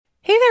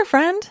Hey there,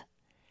 friend.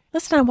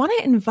 Listen, I want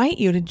to invite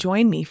you to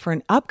join me for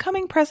an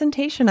upcoming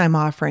presentation I'm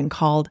offering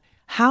called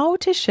How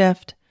to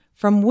Shift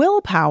from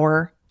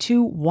Willpower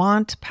to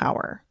Want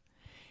Power.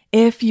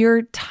 If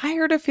you're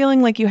tired of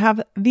feeling like you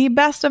have the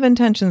best of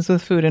intentions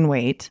with food and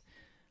weight,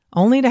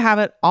 only to have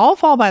it all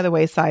fall by the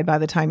wayside by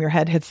the time your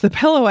head hits the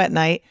pillow at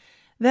night,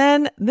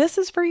 then this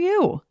is for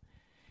you.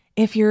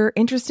 If you're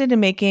interested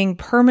in making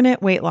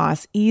permanent weight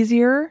loss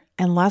easier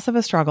and less of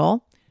a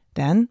struggle,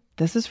 then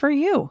this is for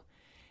you.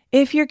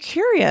 If you're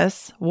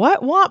curious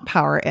what want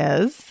power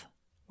is,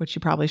 which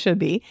you probably should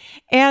be,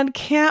 and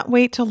can't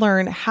wait to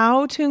learn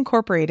how to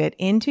incorporate it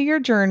into your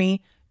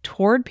journey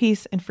toward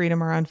peace and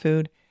freedom around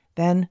food,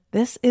 then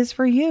this is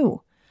for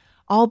you.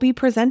 I'll be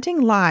presenting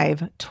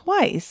live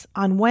twice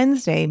on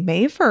Wednesday,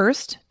 May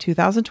 1st,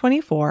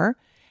 2024,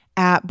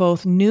 at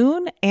both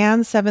noon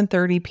and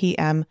 7:30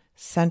 p.m.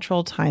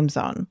 Central Time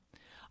Zone.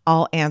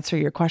 I'll answer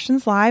your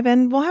questions live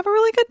and we'll have a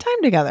really good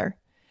time together.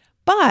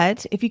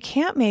 But if you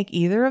can't make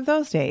either of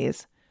those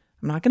days,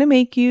 I'm not going to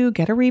make you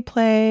get a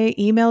replay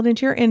emailed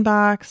into your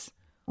inbox,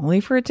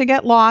 only for it to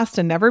get lost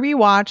and never be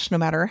watched, no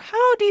matter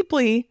how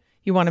deeply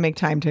you want to make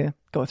time to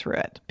go through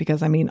it.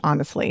 Because,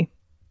 honestly,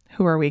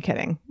 who are we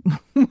kidding?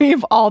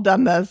 We've all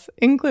done this,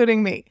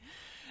 including me.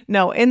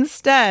 No,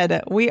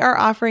 instead, we are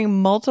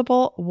offering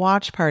multiple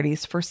watch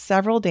parties for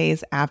several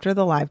days after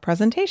the live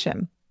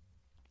presentation.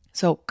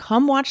 So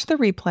come watch the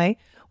replay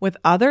with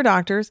other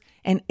doctors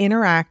and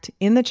interact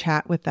in the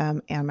chat with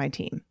them and my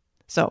team.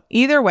 So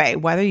either way,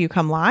 whether you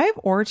come live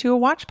or to a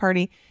watch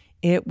party,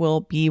 it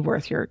will be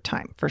worth your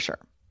time for sure.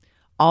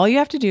 All you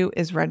have to do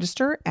is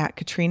register at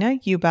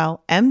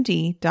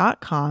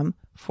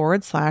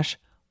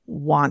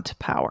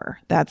katrinaubelmd.com/wantpower.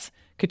 That's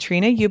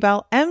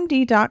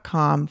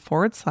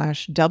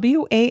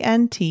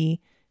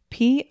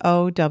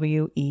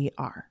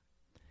katrinaubelmd.com/WANTPOWER.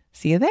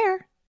 See you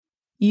there.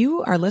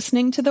 You are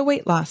listening to the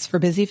Weight Loss for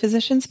Busy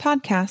Physicians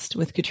podcast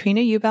with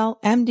Katrina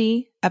Ubel,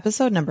 MD,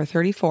 episode number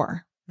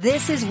 34.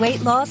 This is Weight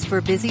Loss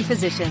for Busy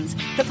Physicians,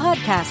 the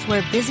podcast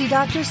where busy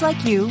doctors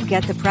like you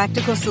get the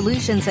practical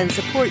solutions and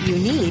support you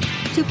need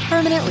to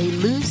permanently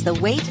lose the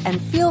weight and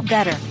feel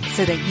better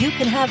so that you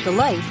can have the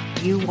life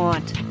you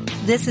want.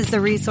 This is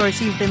the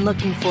resource you've been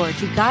looking for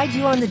to guide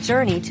you on the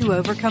journey to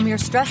overcome your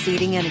stress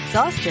eating and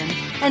exhaustion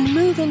and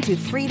move into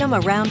freedom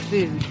around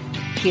food.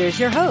 Here's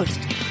your host,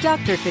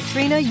 Dr.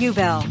 Katrina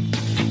Ubel.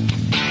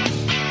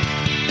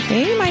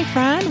 Hey, my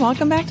friend.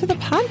 Welcome back to the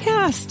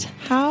podcast.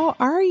 How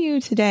are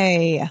you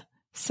today?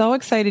 So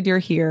excited you're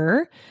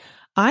here.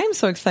 I'm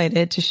so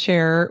excited to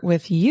share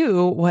with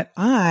you what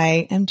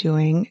I am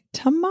doing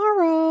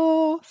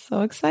tomorrow.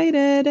 So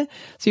excited.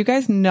 So you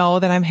guys know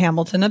that I'm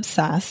Hamilton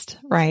obsessed,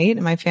 right?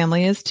 And my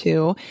family is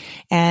too.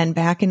 And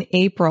back in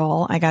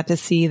April, I got to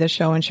see the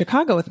show in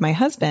Chicago with my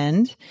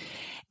husband.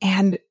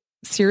 And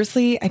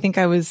seriously, I think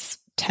I was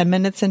 10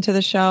 minutes into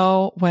the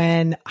show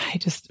when I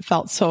just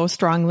felt so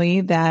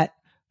strongly that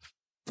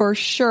for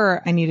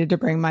sure I needed to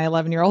bring my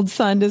 11-year-old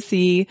son to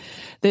see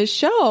this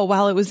show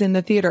while it was in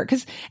the theater.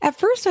 Because at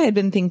first I had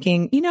been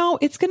thinking,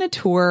 it's going to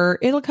tour.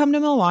 It'll come to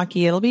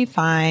Milwaukee. It'll be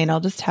fine. I'll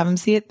just have him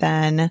see it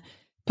then.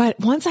 But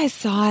once I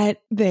saw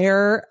it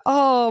there,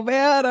 oh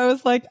man, I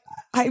was like,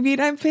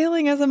 I'm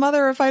failing as a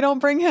mother if I don't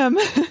bring him.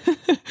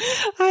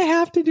 I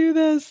have to do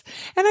this.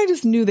 And I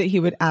just knew that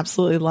he would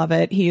absolutely love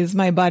it. He is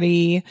my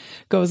buddy,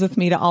 goes with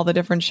me to all the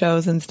different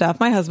shows and stuff.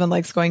 My husband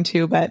likes going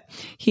too, but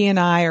he and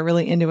I are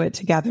really into it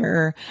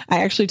together.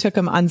 I actually took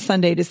him on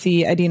Sunday to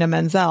see Idina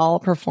Menzel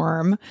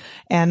perform,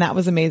 and that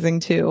was amazing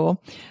too.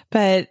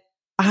 But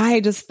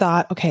I just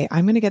thought, okay,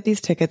 I'm going to get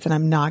these tickets and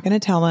I'm not going to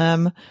tell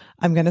him.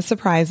 I'm going to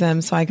surprise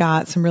him. So I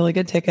got some really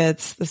good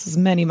tickets. This was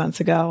many months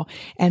ago.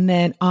 And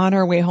then on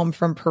our way home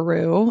from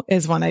Peru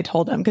is when I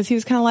told him, because he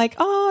was kind of like,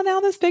 oh,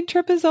 now this big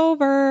trip is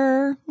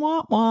over.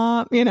 Womp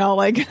womp.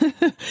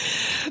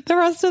 The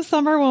rest of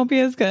summer won't be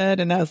as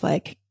good. And I was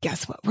like,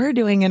 guess what we're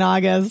doing in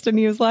August? And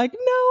he was like,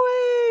 no way.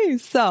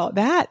 So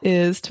that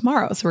is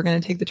tomorrow. So we're going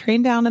to take the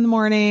train down in the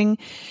morning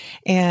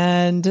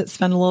and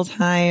spend a little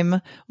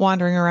time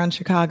wandering around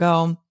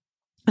Chicago.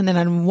 And then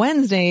on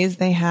Wednesdays,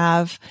 they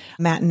have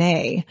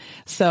matinee.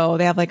 So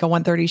they have like a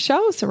 1:30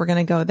 show. So we're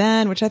going to go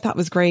then, which I thought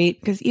was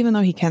great because even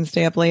though he can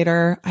stay up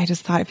later, I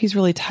just thought if he's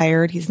really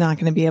tired, he's not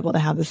going to be able to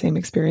have the same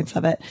experience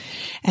of it.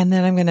 And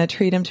then I'm going to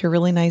treat him to a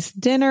really nice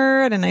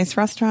dinner at a nice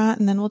restaurant,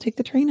 and then we'll take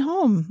the train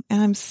home.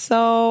 And I'm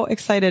so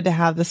excited to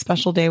have this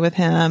special day with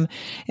him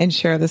and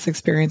share this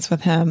experience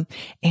with him.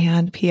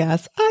 And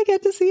P.S., I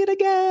get to see it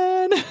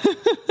again.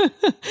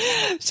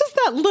 It's just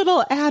that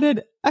little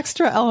added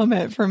extra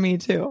element for me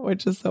too,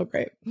 which is so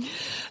great.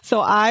 So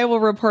I will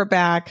report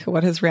back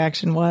what his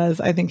reaction was.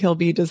 I think he'll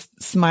be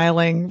just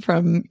smiling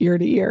from ear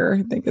to ear.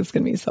 I think it's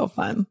going to be so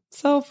fun.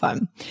 So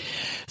fun.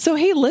 So,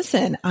 hey,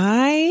 listen,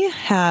 I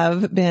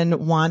have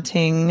been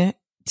wanting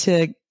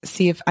to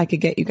see if I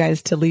could get you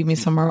guys to leave me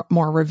some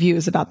more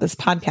reviews about this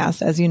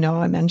podcast. As you know,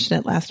 I mentioned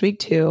it last week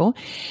too.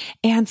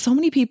 And so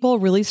many people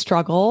really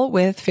struggle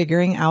with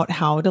figuring out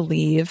how to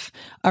leave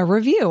a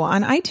review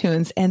on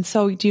iTunes. And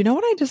so do you know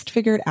what I just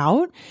figured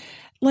out?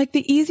 like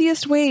the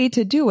easiest way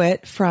to do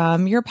it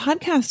from your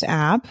podcast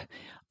app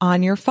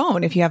on your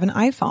phone if you have an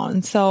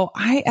iPhone. So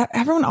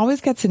everyone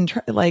always gets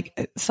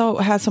has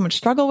so much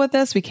struggle with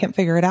this. We can't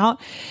figure it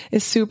out.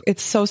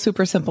 It's so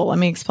super simple. Let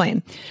me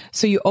explain.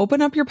 So you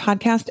open up your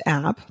podcast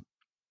app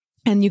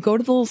and you go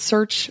to the little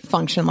search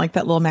function, like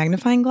that little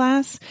magnifying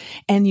glass,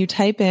 and you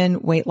type in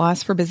weight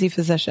loss for busy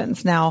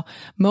physicians. Now,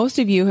 most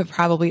of you have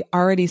probably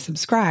already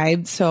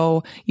subscribed,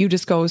 so you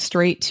just go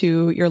straight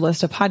to your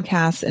list of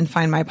podcasts and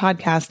find my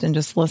podcast and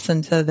just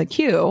listen to the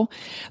queue.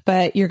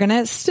 But you're going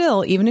to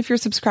still, even if you're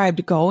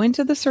subscribed, go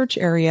into the search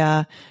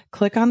area,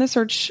 click on the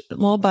search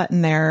little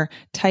button there,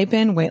 type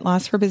in weight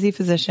loss for busy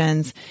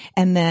physicians,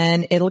 and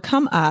then it'll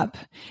come up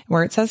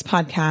where it says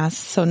podcasts.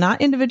 So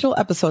not individual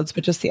episodes,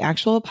 but just the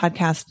actual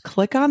podcast.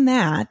 Click on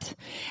that,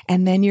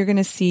 and then you're going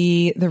to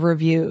see the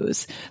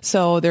reviews.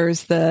 So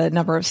there's the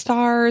number of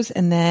stars,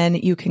 and then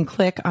you can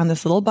click on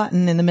this little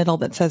button in the middle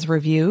that says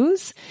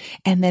reviews,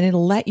 and then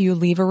it'll let you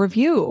leave a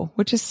review,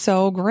 which is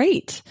so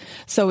great.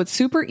 So it's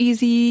super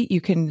easy.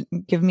 You can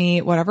give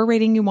me whatever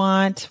rating you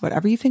want,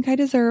 whatever you think I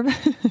deserve.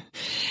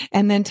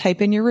 And then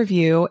type in your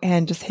review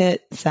and just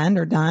hit send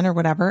or done or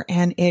whatever.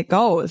 And it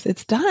goes,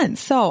 it's done.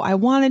 So I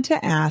wanted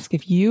to ask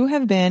if you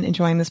have been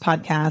enjoying this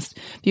podcast,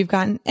 if you've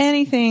gotten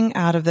anything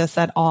out of this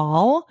at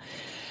all,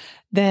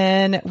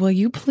 then will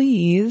you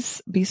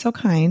please be so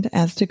kind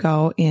as to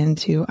go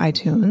into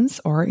iTunes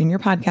or in your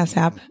podcast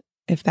app,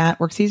 if that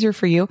works easier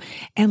for you,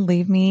 and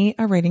leave me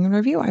a rating and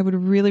review. I would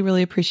really,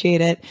 really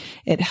appreciate it.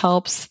 It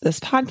helps this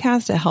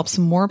podcast. It helps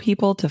more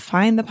people to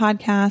find the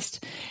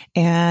podcast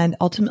and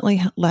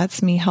ultimately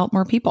lets me help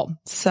more people.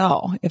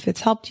 So if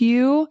it's helped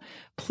you,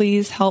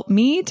 please help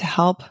me to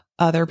help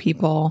other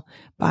people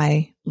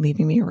by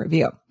leaving me a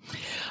review.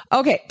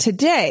 Okay,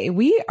 today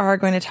we are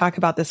going to talk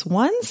about this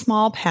one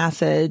small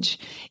passage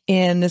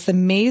in this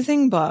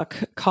amazing book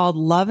called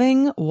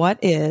Loving What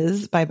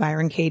Is by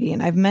Byron Katie.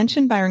 And I've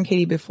mentioned Byron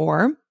Katie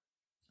before.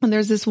 And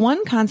there's this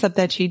one concept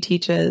that she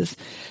teaches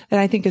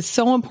that I think is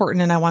so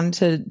important, and I wanted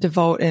to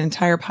devote an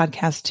entire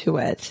podcast to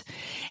it.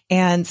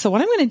 And so what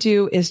I'm going to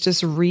do is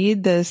just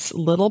read this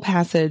little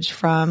passage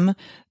from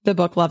the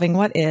book, Loving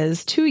What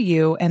Is, to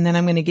you. And then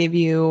I'm going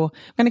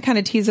to kind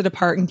of tease it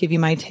apart and give you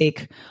my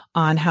take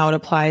on how it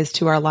applies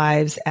to our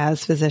lives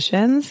as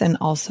physicians and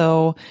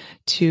also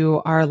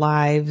to our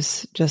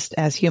lives just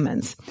as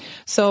humans.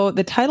 So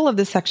the title of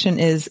this section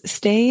is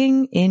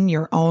Staying in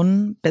Your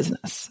Own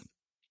Business.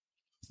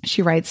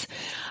 She writes,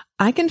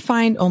 I can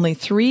find only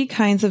 3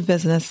 kinds of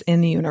business in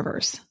the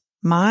universe: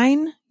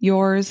 mine,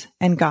 yours,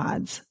 and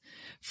God's.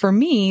 For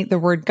me, the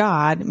word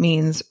God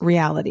means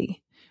reality.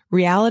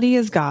 Reality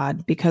is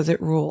God because it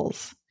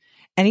rules.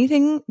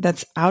 Anything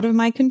that's out of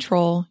my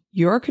control,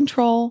 your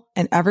control,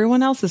 and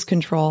everyone else's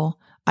control,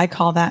 I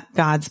call that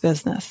God's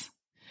business.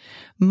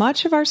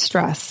 Much of our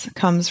stress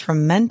comes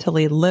from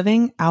mentally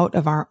living out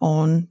of our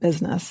own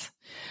business.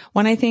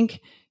 When I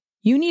think,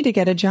 you need to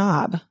get a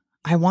job,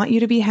 I want you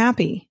to be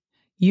happy.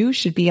 You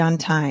should be on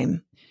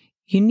time.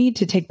 You need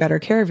to take better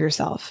care of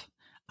yourself.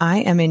 I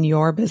am in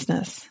your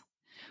business.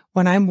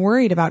 When I'm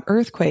worried about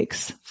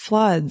earthquakes,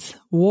 floods,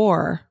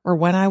 war, or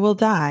when I will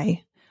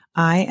die,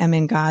 I am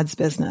in God's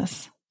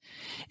business.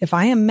 If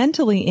I am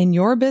mentally in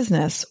your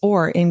business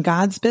or in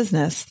God's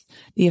business,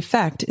 the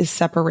effect is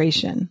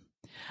separation.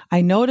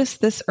 I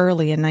noticed this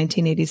early in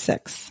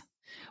 1986.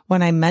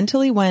 When I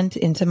mentally went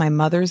into my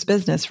mother's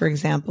business, for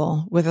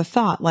example, with a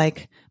thought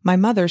like, my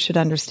mother should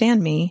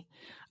understand me,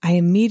 I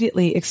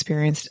immediately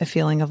experienced a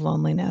feeling of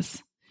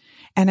loneliness.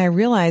 And I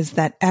realized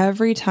that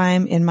every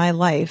time in my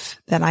life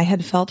that I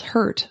had felt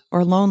hurt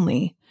or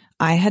lonely,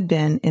 I had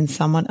been in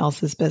someone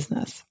else's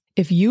business.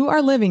 If you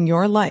are living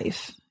your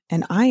life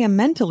and I am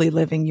mentally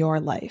living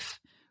your life,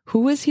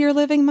 who is here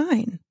living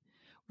mine?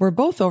 We're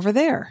both over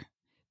there.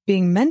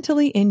 Being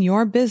mentally in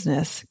your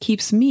business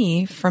keeps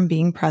me from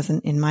being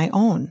present in my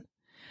own.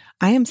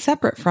 I am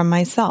separate from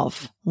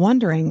myself,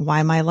 wondering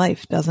why my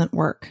life doesn't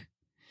work.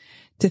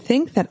 To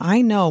think that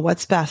I know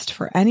what's best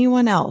for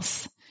anyone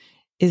else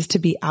is to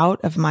be out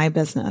of my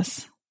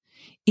business.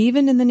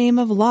 Even in the name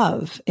of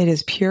love, it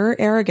is pure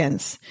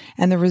arrogance,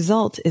 and the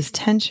result is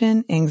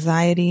tension,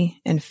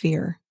 anxiety, and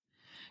fear.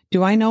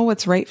 Do I know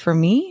what's right for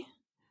me?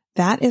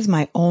 That is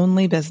my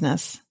only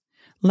business.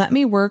 Let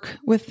me work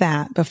with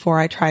that before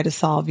I try to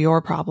solve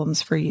your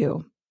problems for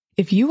you.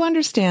 If you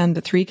understand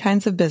the 3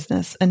 kinds of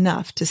business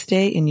enough to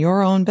stay in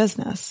your own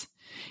business,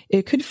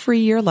 it could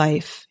free your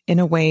life in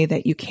a way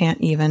that you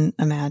can't even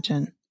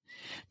imagine.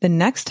 The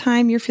next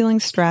time you're feeling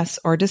stress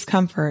or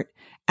discomfort,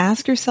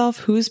 ask yourself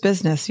whose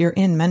business you're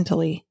in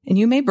mentally, and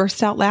you may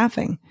burst out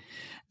laughing.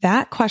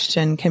 That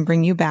question can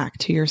bring you back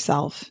to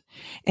yourself,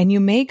 and you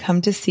may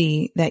come to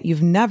see that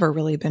you've never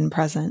really been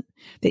present,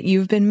 that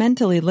you've been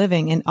mentally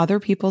living in other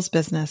people's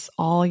business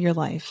all your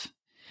life.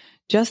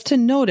 Just to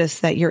notice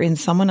that you're in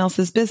someone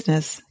else's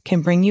business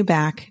can bring you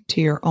back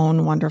to your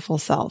own wonderful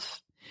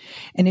self.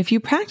 And if you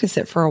practice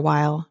it for a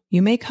while,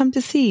 you may come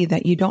to see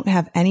that you don't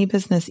have any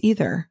business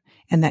either,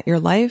 and that your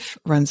life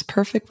runs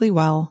perfectly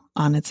well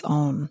on its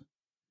own.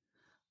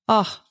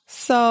 Oh,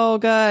 So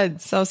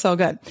good. So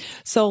good.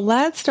 So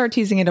let's start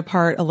teasing it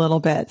apart a little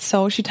bit.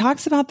 So she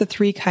talks about the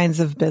three kinds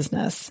of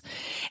business.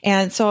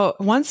 And so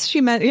once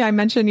I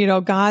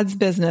mentioned, God's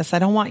business. I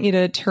don't want you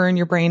to turn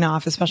your brain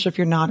off, especially if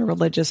you're not a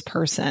religious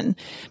person,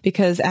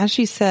 because as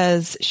she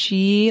says,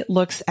 she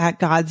looks at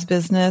God's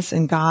business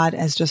and God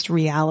as just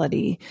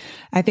reality.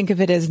 I think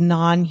of it as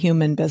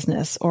non-human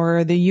business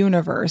or the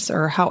universe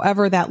or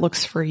however that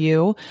looks for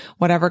you,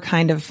 whatever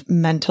kind of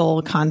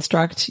mental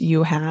construct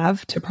you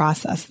have to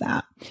process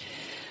that.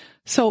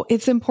 So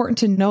it's important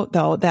to note,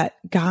 though, that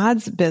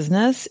God's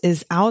business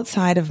is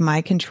outside of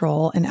my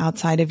control and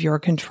outside of your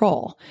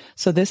control.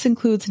 So this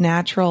includes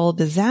natural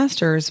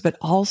disasters, but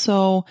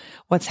also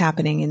what's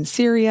happening in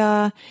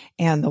Syria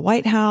and the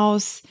White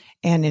House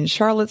and in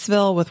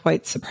Charlottesville with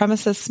white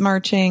supremacists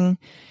marching.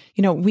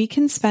 We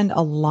can spend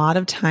a lot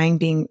of time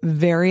being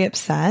very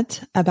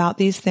upset about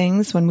these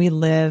things when we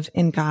live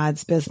in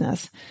God's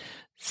business.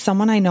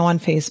 Someone I know on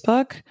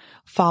Facebook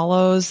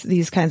follows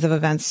these kinds of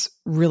events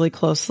really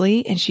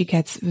closely, and she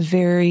gets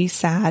very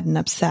sad and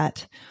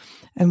upset.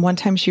 And one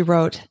time she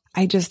wrote,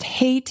 "I just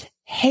hate.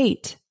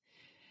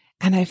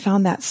 And I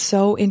found that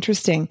so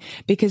interesting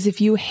because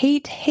if you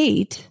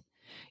hate,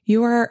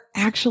 you are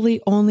actually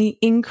only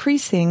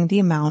increasing the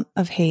amount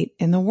of hate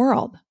in the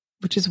world,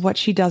 which is what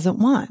she doesn't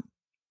want.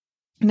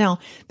 Now,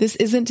 this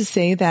isn't to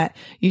say that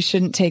you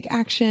shouldn't take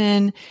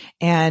action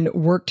and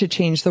work to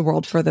change the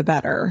world for the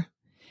better,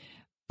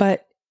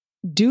 but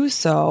do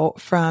so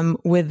from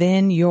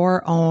within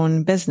your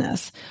own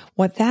business.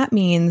 What that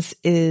means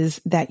is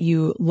that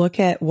you look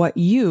at what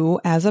you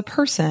as a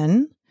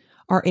person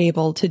are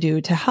able to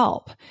do to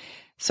help.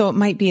 So it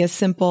might be as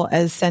simple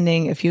as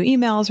sending a few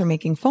emails or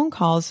making phone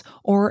calls,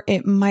 or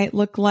it might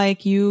look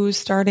like you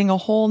starting a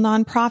whole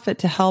nonprofit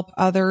to help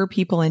other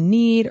people in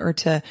need or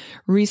to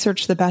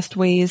research the best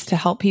ways to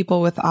help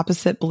people with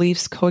opposite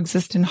beliefs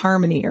coexist in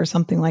harmony or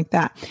something like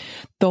that.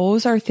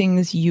 Those are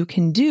things you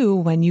can do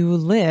when you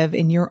live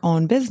in your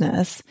own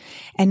business.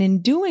 And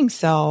in doing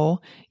so,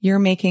 you're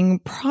making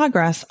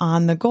progress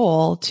on the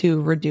goal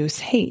to reduce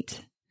hate.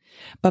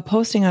 But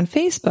posting on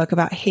Facebook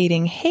about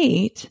hating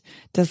hate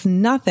does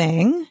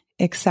nothing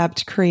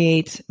except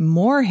create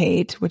more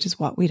hate, which is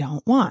what we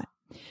don't want.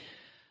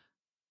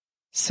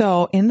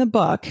 So in the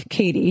book,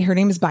 Katie, her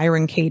name is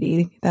Byron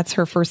Katie. That's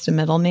her first and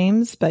middle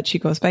names, but she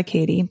goes by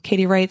Katie.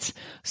 Katie writes,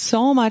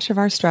 "So much of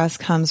our stress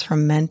comes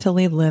from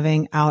mentally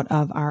living out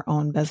of our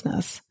own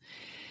business.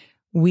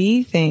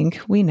 We think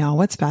we know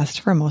what's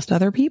best for most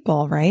other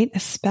people, right?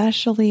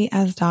 Especially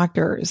as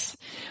doctors.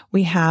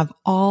 We have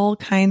all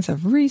kinds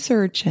of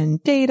research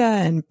and data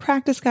and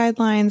practice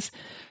guidelines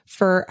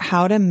for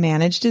how to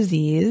manage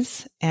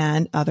disease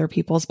and other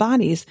people's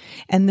bodies.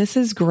 And this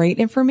is great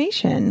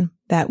information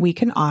that we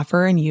can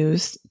offer and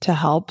use to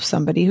help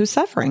somebody who's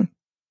suffering.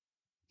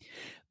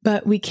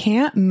 But we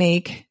can't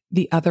make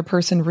the other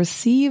person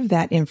receive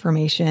that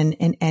information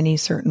in any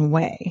certain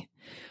way.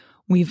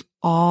 We've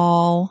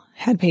all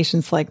had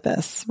patients like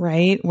this,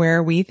 right?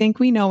 Where we think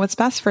we know what's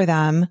best for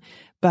them,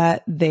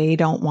 but they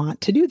don't want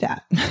to do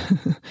that.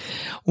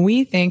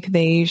 We think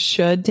they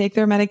should take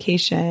their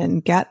medication,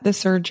 get the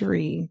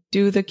surgery,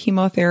 do the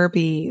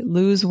chemotherapy,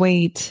 lose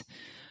weight,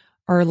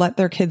 or let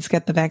their kids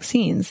get the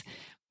vaccines.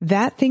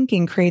 That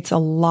thinking creates a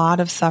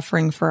lot of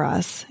suffering for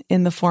us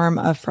in the form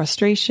of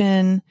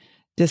frustration,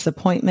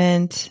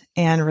 disappointment,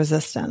 and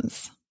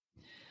resistance.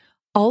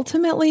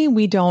 Ultimately,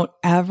 we don't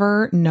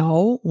ever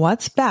know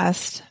what's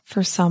best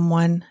for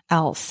someone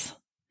else.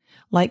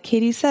 Like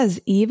Katie says,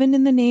 even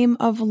in the name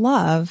of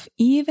love,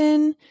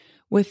 even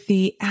with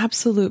the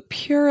absolute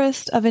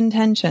purest of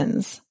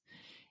intentions,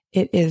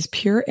 it is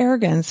pure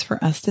arrogance for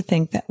us to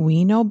think that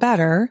we know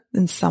better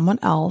than someone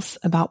else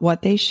about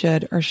what they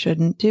should or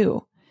shouldn't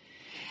do.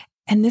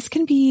 And this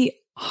can be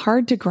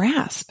hard to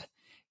grasp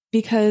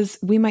because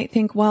we might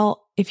think,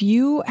 well, if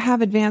you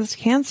have advanced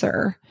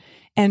cancer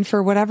and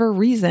for whatever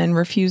reason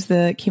refuse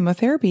the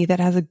chemotherapy that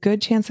has a good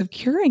chance of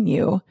curing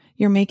you,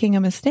 you're making a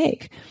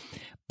mistake.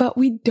 But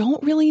we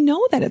don't really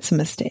know that it's a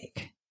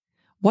mistake.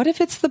 What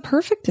if it's the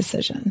perfect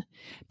decision?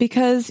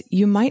 Because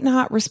you might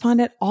not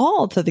respond at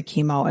all to the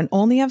chemo and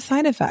only have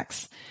side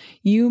effects.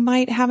 You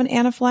might have an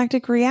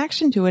anaphylactic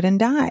reaction to it and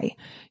die.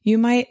 You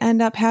might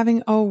end up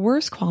having a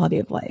worse quality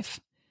of life.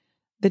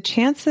 The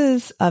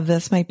chances of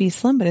this might be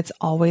slim, but it's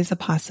always a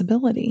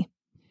possibility.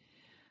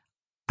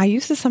 I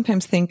used to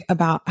sometimes think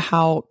about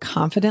how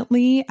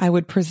confidently I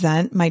would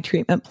present my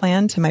treatment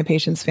plan to my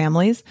patients'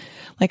 families.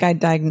 Like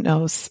I'd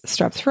diagnose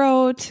strep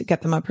throat,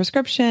 get them a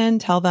prescription,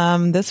 tell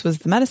them this was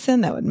the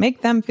medicine that would make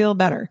them feel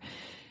better.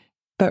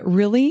 But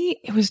really,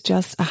 it was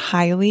just a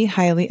highly,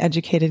 highly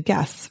educated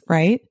guess,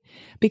 right?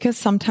 Because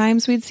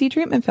sometimes we'd see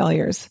treatment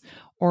failures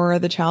or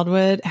the child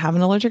would have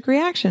an allergic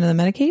reaction to the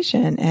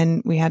medication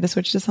and we had to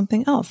switch to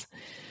something else.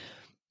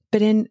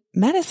 But in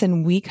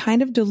medicine, we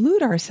kind of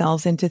delude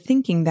ourselves into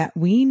thinking that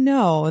we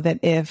know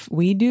that if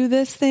we do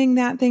this thing,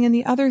 that thing, and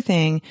the other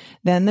thing,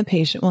 then the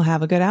patient will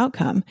have a good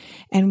outcome.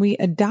 And we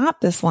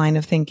adopt this line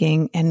of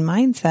thinking and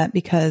mindset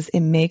because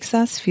it makes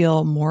us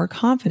feel more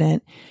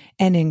confident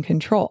and in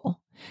control.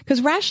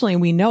 Because rationally,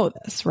 we know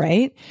this,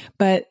 right?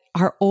 But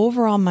our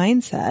overall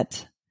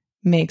mindset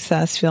makes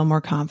us feel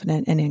more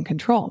confident and in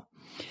control.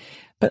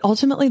 But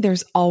ultimately,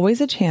 there's always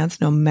a chance,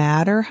 no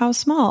matter how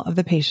small, of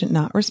the patient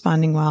not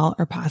responding well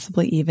or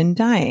possibly even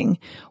dying.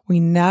 We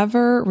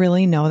never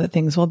really know that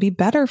things will be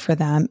better for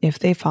them if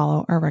they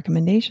follow our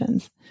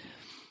recommendations.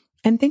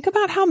 And think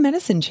about how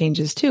medicine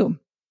changes too.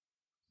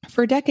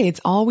 For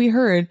decades, all we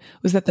heard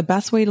was that the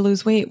best way to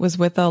lose weight was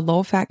with a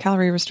low-fat,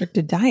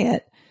 calorie-restricted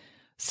diet.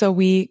 So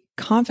we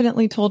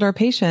confidently told our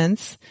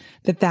patients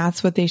that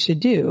that's what they should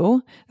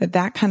do, that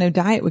that kind of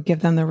diet would give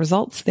them the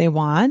results they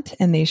want,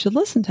 and they should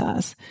listen to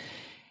us.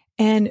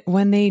 And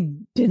when they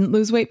didn't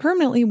lose weight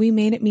permanently, we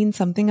made it mean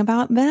something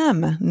about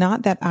them,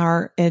 not that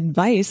our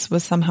advice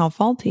was somehow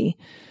faulty.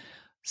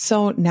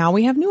 So now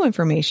we have new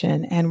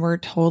information and we're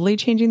totally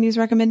changing these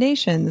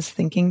recommendations,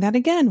 thinking that,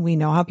 again, we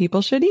know how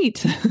people should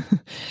eat.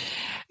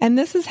 And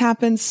this has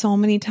happened so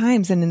many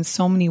times and in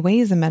so many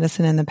ways in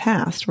medicine in the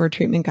past, where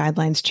treatment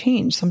guidelines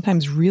change,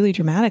 sometimes really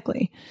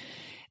dramatically.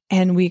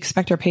 And we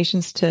expect our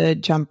patients to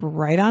jump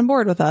right on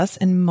board with us,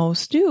 and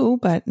most do,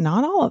 but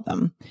not all of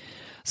them.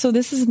 So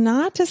this is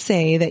not to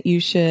say that you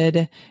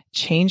should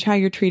change how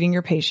you're treating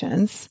your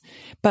patients.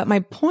 But my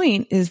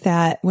point is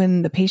that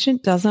when the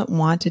patient doesn't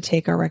want to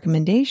take our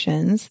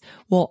recommendations,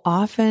 we'll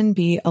often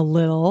be a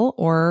little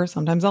or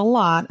sometimes a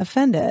lot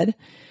offended,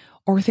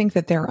 or think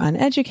that they're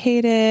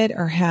uneducated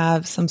or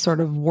have some sort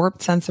of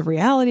warped sense of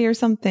reality or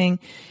something,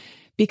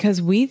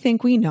 because we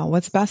think we know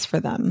what's best for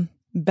them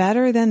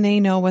better than they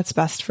know what's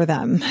best for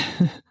them.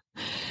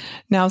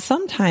 Now,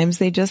 sometimes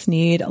they just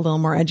need a little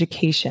more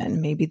education.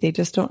 Maybe they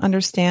just don't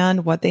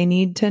understand what they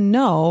need to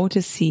know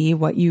to see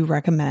what you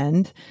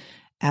recommend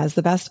as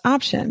the best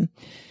option.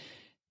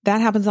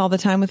 That happens all the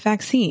time with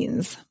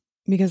vaccines,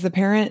 because the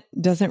parent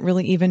doesn't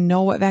really even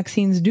know what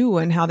vaccines do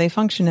and how they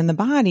function in the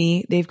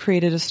body. They've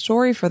created a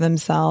story for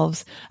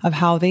themselves of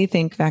how they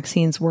think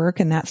vaccines work,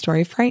 and that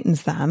story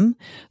frightens them,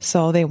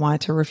 so they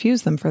want to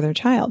refuse them for their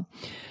child.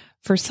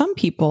 For some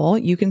people,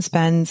 you can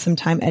spend some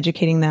time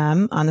educating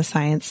them on the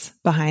science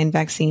behind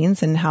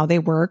vaccines and how they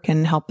work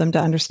and help them to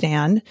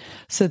understand,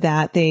 so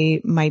that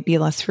they might be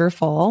less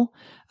fearful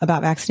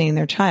about vaccinating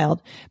their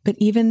child. But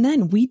even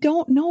then, we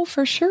don't know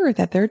for sure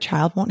that their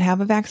child won't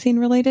have a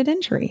vaccine-related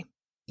injury.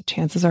 The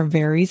chances are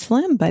very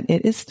slim, but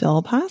it is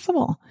still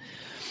possible.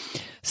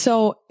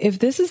 So if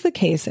this is the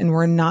case and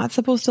we're not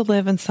supposed to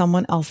live in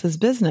someone else's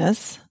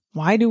business,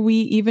 why do we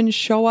even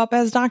show up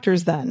as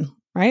doctors then?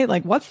 Right?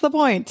 Like, what's the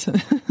point?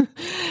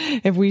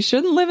 If we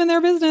shouldn't live in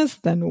their business,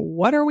 then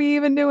what are we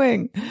even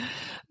doing?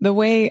 The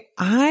way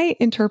I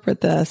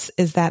interpret this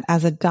is that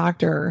as a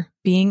doctor,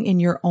 being in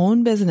your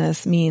own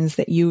business means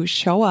that you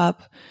show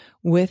up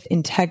with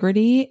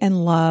integrity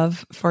and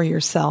love for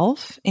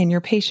yourself and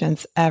your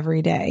patients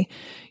every day.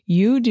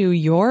 You do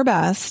your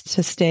best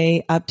to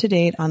stay up to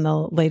date on the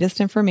latest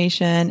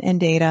information and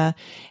data,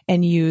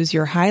 and use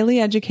your highly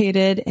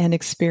educated and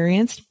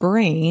experienced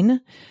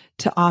brain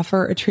to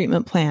offer a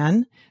treatment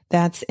plan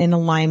that's in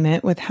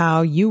alignment with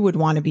how you would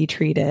want to be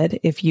treated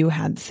if you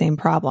had the same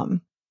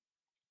problem.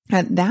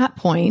 At that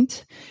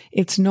point,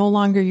 it's no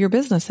longer your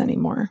business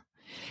anymore.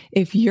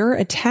 If you're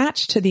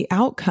attached to the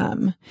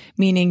outcome,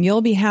 meaning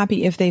you'll be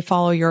happy if they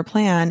follow your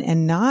plan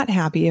and not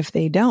happy if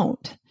they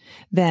don't,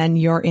 then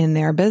you're in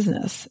their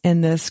business,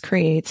 and this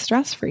creates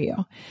stress for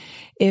you.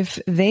 If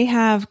they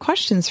have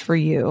questions for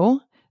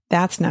you,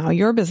 that's now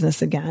your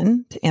business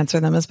again, to answer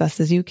them as best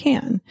as you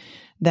can.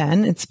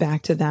 Then it's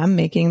back to them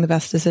making the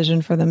best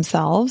decision for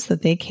themselves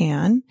that they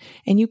can.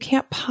 And you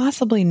can't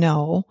possibly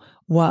know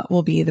what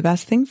will be the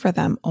best thing for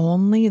them.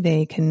 Only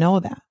they can know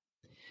that.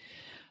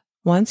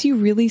 Once you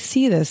really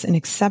see this and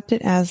accept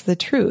it as the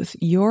truth,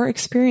 your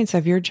experience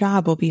of your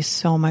job will be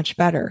so much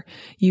better.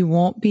 You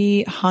won't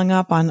be hung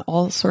up on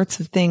all sorts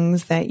of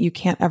things that you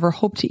can't ever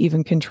hope to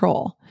even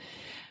control.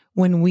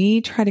 When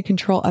we try to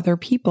control other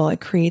people, it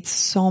creates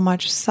so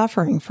much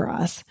suffering for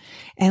us.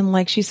 And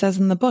like she says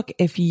in the book,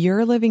 if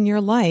you're living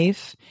your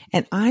life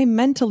and I'm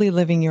mentally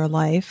living your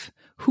life,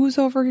 who's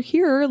over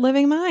here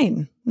living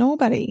mine?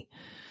 Nobody.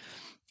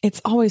 It's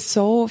always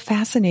so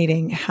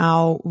fascinating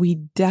how we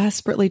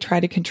desperately try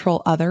to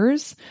control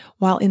others,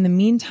 while in the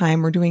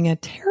meantime, we're doing a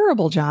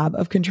terrible job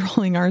of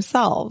controlling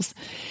ourselves.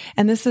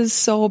 And this is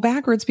so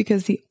backwards,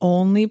 because the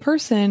only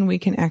person we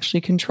can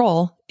actually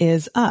control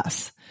is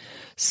us.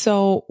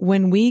 So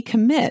when we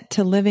commit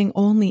to living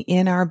only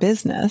in our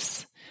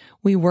business,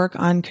 we work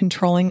on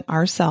controlling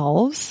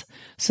ourselves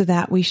so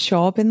that we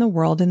show up in the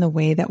world in the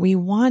way that we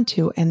want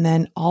to, and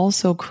then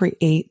also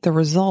create the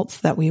results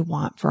that we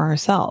want for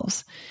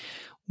ourselves.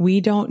 We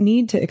don't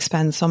need to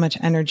expend so much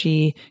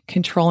energy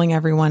controlling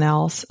everyone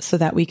else so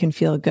that we can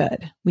feel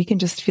good. We can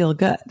just feel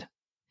good.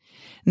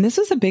 And this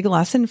was a big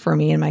lesson for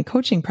me in my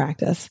coaching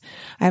practice.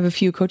 I have a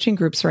few coaching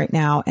groups right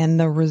now, and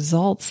the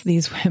results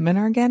these women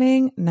are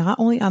getting, not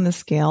only on the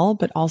scale,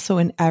 but also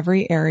in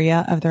every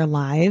area of their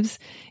lives,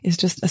 is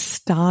just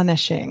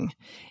astonishing.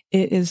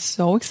 It is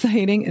so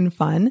exciting and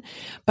fun,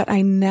 but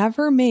I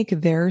never make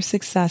their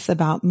success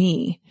about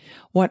me.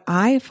 What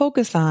I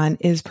focus on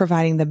is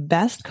providing the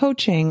best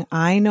coaching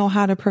I know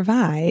how to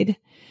provide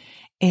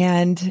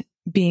and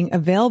being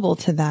available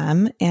to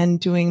them and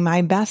doing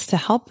my best to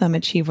help them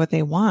achieve what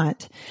they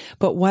want.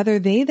 But whether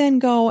they then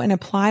go and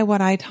apply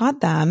what I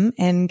taught them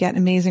and get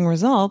amazing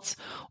results,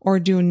 or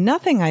do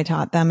nothing I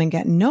taught them and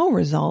get no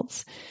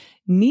results,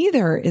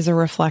 neither is a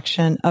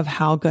reflection of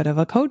how good of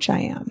a coach I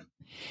am.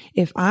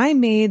 If I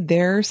made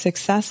their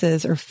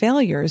successes or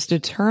failures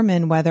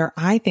determine whether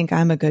I think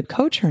I'm a good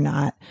coach or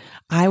not,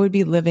 I would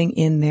be living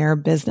in their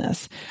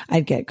business.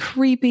 I'd get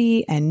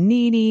creepy and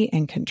needy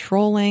and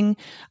controlling.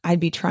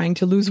 I'd be trying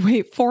to lose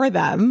weight for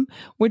them,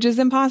 which is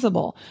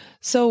impossible.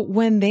 So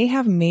when they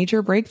have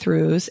major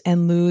breakthroughs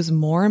and lose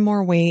more and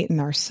more weight and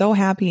are so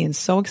happy and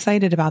so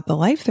excited about the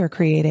life they're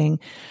creating,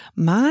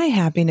 my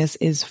happiness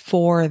is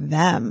for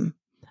them.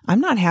 I'm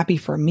not happy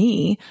for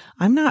me.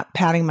 I'm not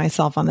patting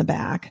myself on the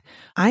back.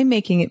 I'm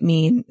making it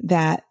mean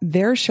that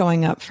they're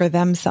showing up for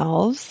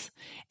themselves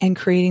and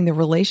creating the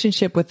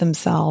relationship with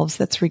themselves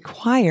that's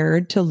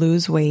required to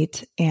lose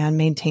weight and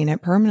maintain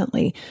it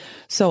permanently.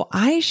 So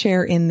I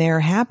share in their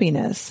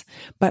happiness,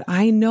 but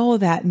I know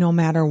that no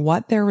matter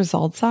what their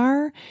results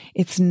are,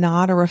 it's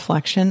not a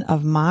reflection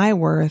of my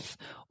worth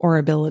or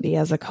ability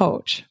as a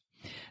coach.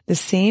 The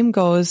same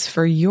goes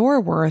for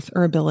your worth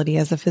or ability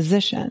as a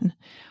physician.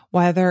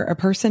 Whether a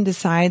person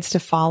decides to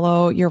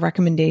follow your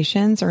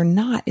recommendations or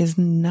not is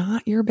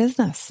not your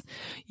business.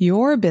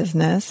 Your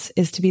business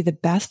is to be the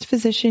best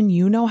physician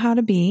you know how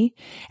to be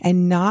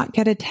and not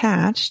get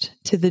attached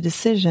to the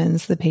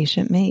decisions the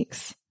patient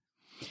makes.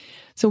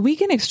 So we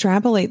can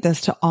extrapolate this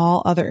to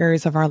all other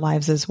areas of our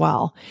lives as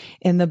well.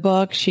 In the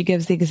book, she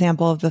gives the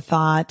example of the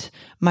thought,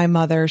 my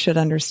mother should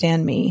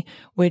understand me,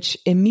 which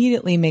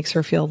immediately makes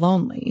her feel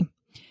lonely.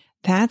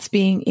 That's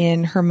being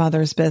in her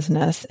mother's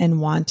business and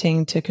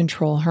wanting to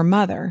control her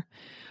mother.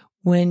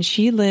 When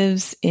she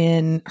lives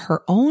in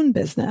her own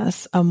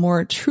business, a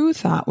more true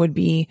thought would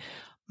be,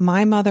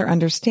 my mother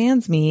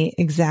understands me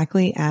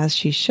exactly as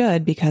she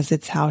should because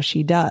it's how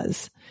she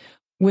does.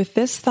 With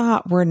this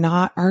thought, we're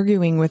not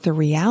arguing with the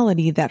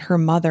reality that her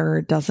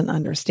mother doesn't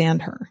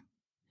understand her.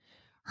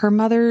 Her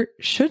mother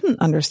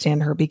shouldn't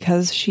understand her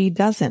because she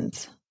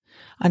doesn't.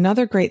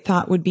 Another great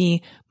thought would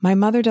be, my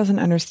mother doesn't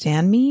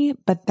understand me,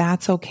 but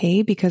that's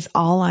okay because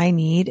all I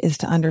need is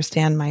to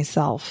understand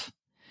myself.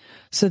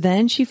 So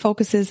then she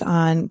focuses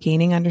on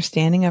gaining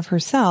understanding of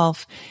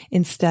herself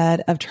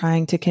instead of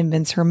trying to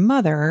convince her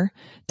mother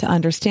to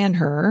understand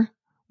her,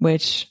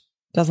 which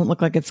doesn't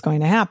look like it's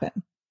going to happen.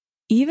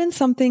 Even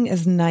something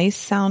as nice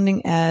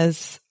sounding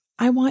as,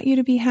 I want you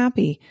to be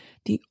happy.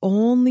 The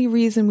only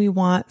reason we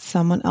want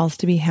someone else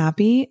to be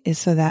happy is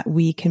so that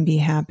we can be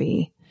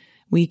happy.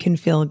 We can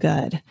feel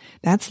good.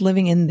 That's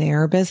living in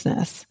their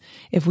business.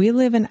 If we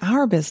live in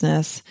our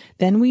business,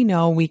 then we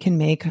know we can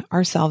make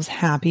ourselves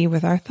happy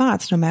with our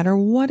thoughts, no matter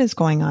what is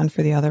going on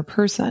for the other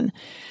person.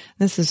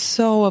 This is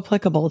so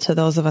applicable to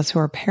those of us who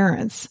are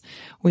parents.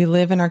 We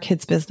live in our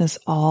kids' business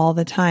all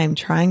the time,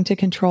 trying to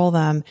control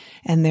them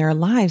and their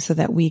lives so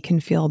that we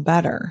can feel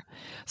better.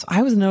 So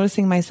I was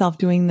noticing myself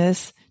doing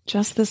this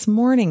just this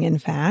morning. In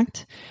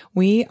fact,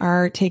 we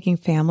are taking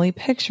family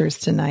pictures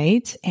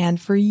tonight.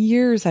 And for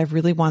years, I've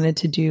really wanted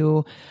to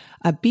do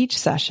a beach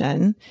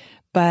session,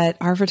 but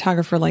our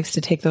photographer likes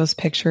to take those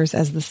pictures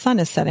as the sun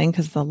is setting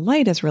because the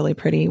light is really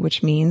pretty,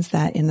 which means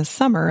that in the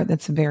summer,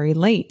 that's very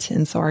late.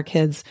 And so our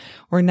kids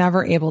were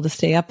never able to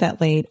stay up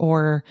that late,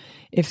 or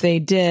if they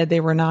did,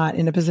 they were not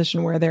in a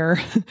position where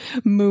their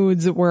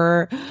moods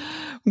were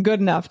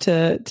good enough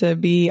to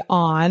be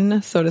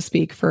on, so to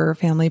speak, for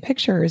family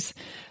pictures.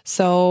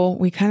 So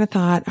we kind of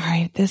thought, all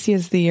right, this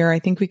is the year. I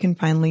think we can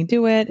finally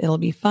do it. It'll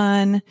be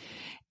fun.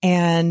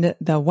 And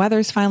the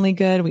weather's finally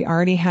good. We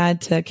already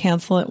had to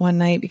cancel it one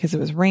night because it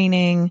was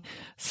raining.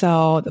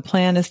 So the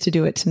plan is to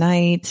do it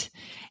tonight.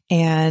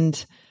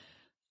 And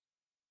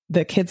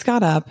the kids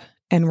got up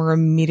and were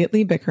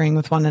immediately bickering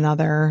with one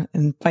another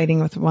and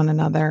fighting with one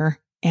another.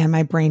 And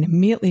my brain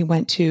immediately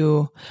went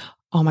to,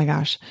 oh my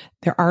gosh,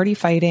 they're already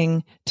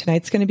fighting.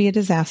 Tonight's going to be a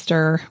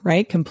disaster,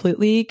 right?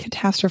 Completely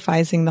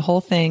catastrophizing the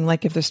whole thing.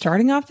 Like if they're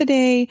starting off the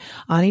day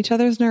on each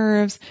other's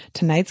nerves,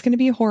 tonight's going to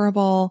be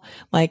horrible.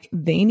 Like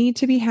they need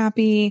to be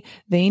happy.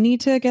 They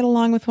need to get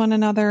along with one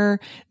another.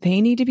 They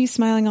need to be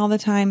smiling all the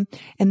time.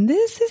 And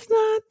this is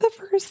not the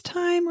first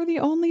time or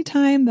the only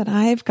time that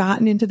I've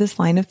gotten into this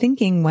line of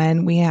thinking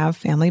when we have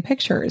family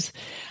pictures.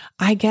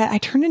 I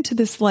turn into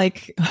this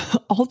like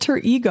alter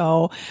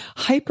ego,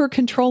 hyper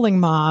controlling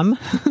mom,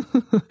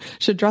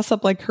 should dress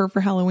up like her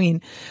for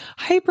Halloween,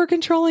 hyper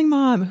controlling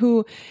mom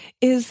who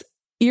is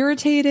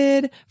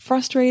irritated,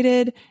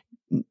 frustrated,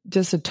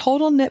 just a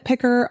total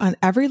nitpicker on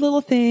every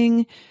little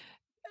thing,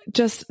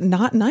 just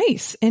not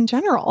nice in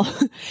general.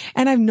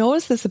 And I've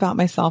noticed this about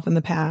myself in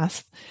the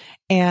past.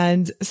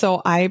 And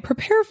so I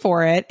prepare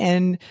for it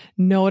and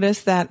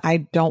notice that I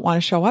don't want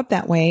to show up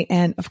that way.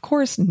 And of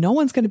course, no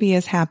one's going to be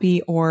as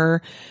happy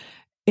or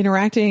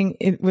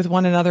interacting with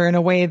one another in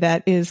a way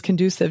that is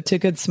conducive to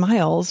good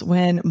smiles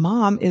when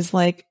mom is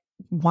like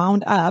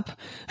wound up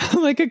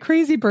like a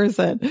crazy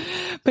person.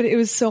 But it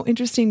was so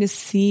interesting to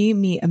see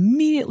me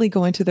immediately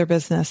go into their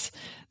business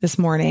this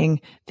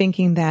morning,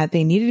 thinking that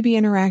they needed to be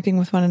interacting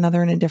with one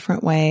another in a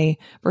different way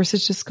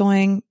versus just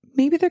going,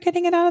 maybe they're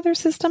getting it out of their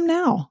system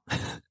now.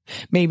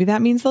 Maybe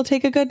that means they'll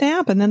take a good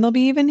nap and then they'll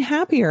be even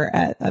happier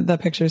at the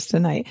pictures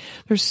tonight.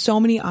 There's so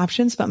many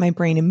options, but my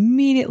brain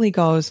immediately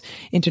goes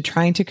into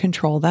trying to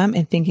control them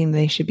and thinking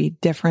they should be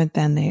different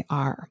than they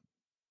are.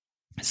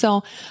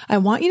 So I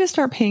want you to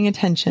start paying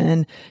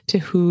attention to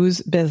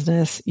whose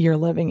business you're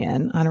living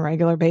in on a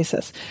regular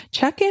basis.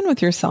 Check in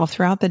with yourself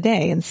throughout the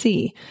day and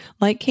see,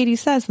 like Katie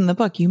says in the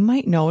book, you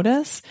might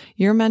notice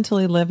you're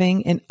mentally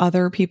living in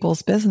other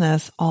people's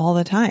business all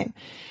the time.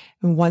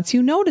 And once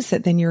you notice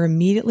it, then you're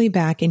immediately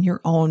back in your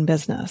own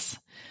business.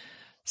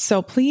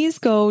 So please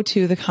go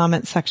to the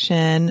comment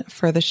section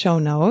for the show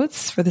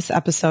notes for this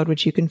episode,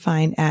 which you can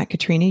find at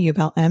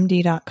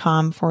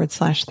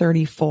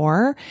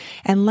katrinaubelmd.com/34.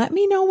 And let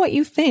me know what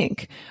you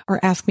think or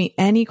ask me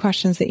any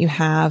questions that you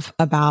have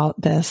about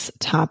this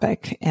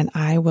topic, and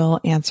I will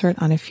answer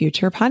it on a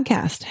future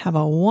podcast. Have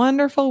a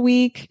wonderful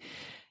week.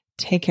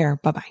 Take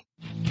care. Bye-bye.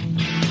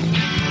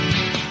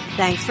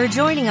 Thanks for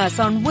joining us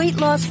on Weight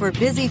Loss for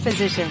Busy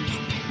Physicians.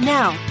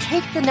 Now,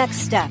 take the next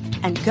step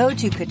and go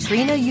to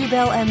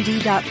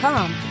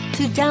katrinaubelmd.com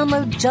to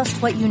download just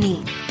what you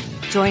need.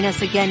 Join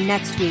us again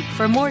next week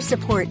for more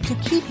support to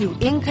keep you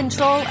in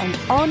control and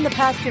on the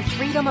path to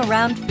freedom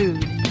around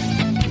food.